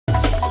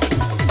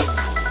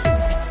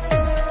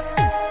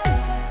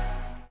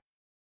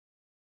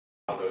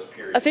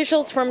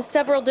Officials from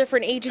several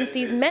different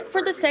agencies met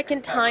for the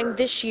second time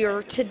this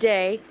year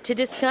today to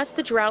discuss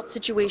the drought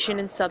situation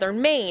in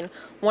southern Maine.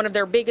 One of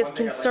their biggest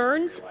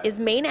concerns is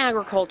Maine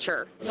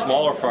agriculture.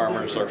 Smaller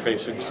farmers are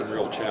facing some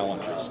real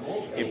challenges.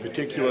 In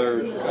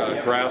particular,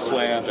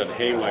 grassland and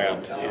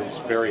hayland is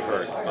very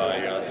hurt by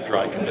the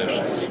dry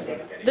conditions.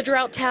 The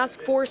Drought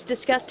Task Force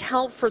discussed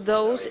help for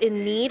those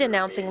in need,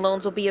 announcing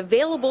loans will be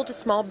available to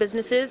small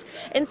businesses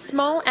and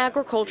small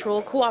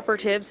agricultural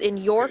cooperatives in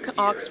York,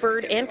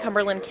 Oxford, and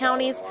Cumberland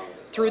counties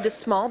through the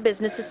Small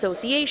Business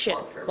Association.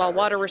 While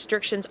water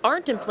restrictions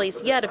aren't in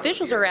place yet,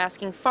 officials are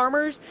asking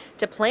farmers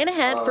to plan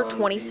ahead for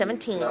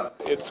 2017.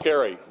 It's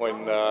scary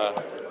when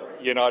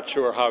you're not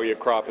sure how your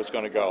crop is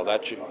going to go.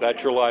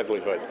 That's your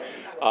livelihood.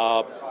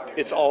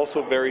 It's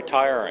also very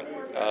tiring.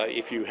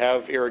 If you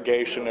have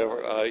irrigation,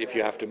 if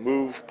you have to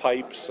move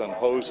pipes and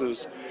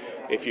hoses,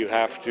 if you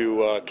have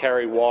to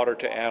carry water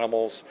to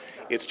animals,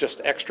 it's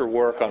just extra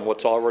work on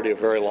what's already a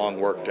very long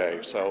work day.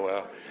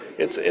 So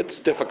it's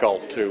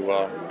difficult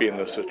to be in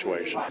this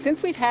situation.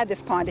 Since we've had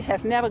this pond, it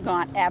has never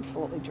gone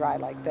absolutely dry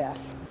like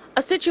this.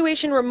 A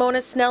situation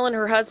Ramona Snell and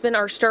her husband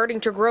are starting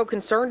to grow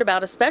concerned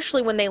about,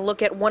 especially when they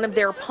look at one of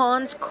their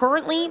ponds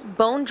currently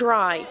bone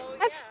dry.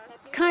 That's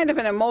kind of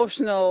an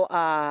emotional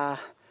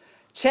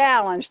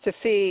challenge to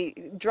see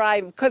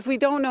dry, because we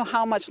don't know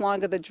how much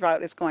longer the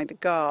drought is going to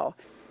go.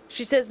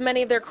 She says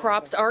many of their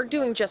crops are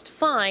doing just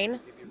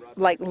fine.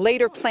 Like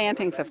later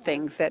plantings of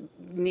things that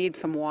need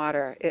some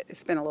water,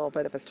 it's been a little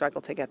bit of a struggle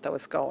to get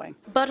those going.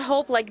 But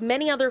hope, like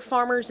many other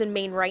farmers in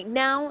Maine right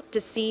now, to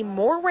see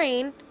more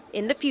rain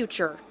in the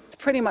future. It's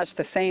pretty much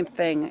the same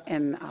thing,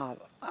 and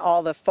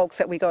all the folks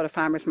that we go to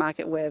farmers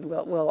market with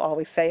will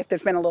always say, if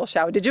there's been a little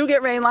shower, did you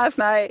get rain last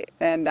night?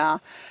 And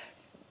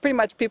pretty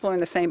much people are in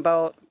the same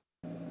boat.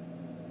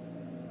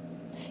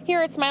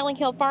 Here at Smiling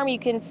Hill Farm, you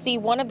can see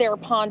one of their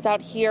ponds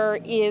out here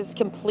is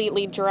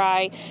completely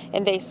dry,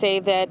 and they say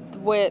that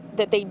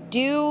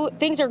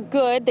things are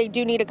good. They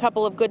do need a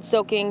couple of good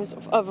soakings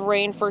of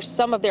rain for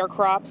some of their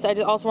crops. I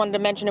also wanted to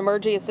mention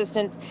emergency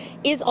assistance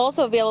is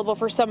also available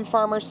for some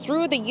farmers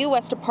through the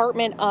U.S.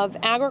 Department of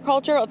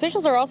Agriculture.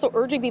 Officials are also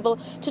urging people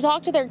to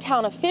talk to their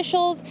town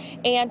officials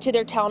and to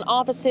their town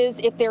offices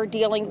if they're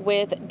dealing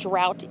with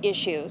drought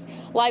issues.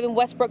 Live in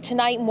Westbrook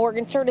tonight,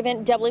 Morgan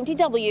Sturdivant,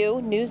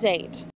 WMTW News 8.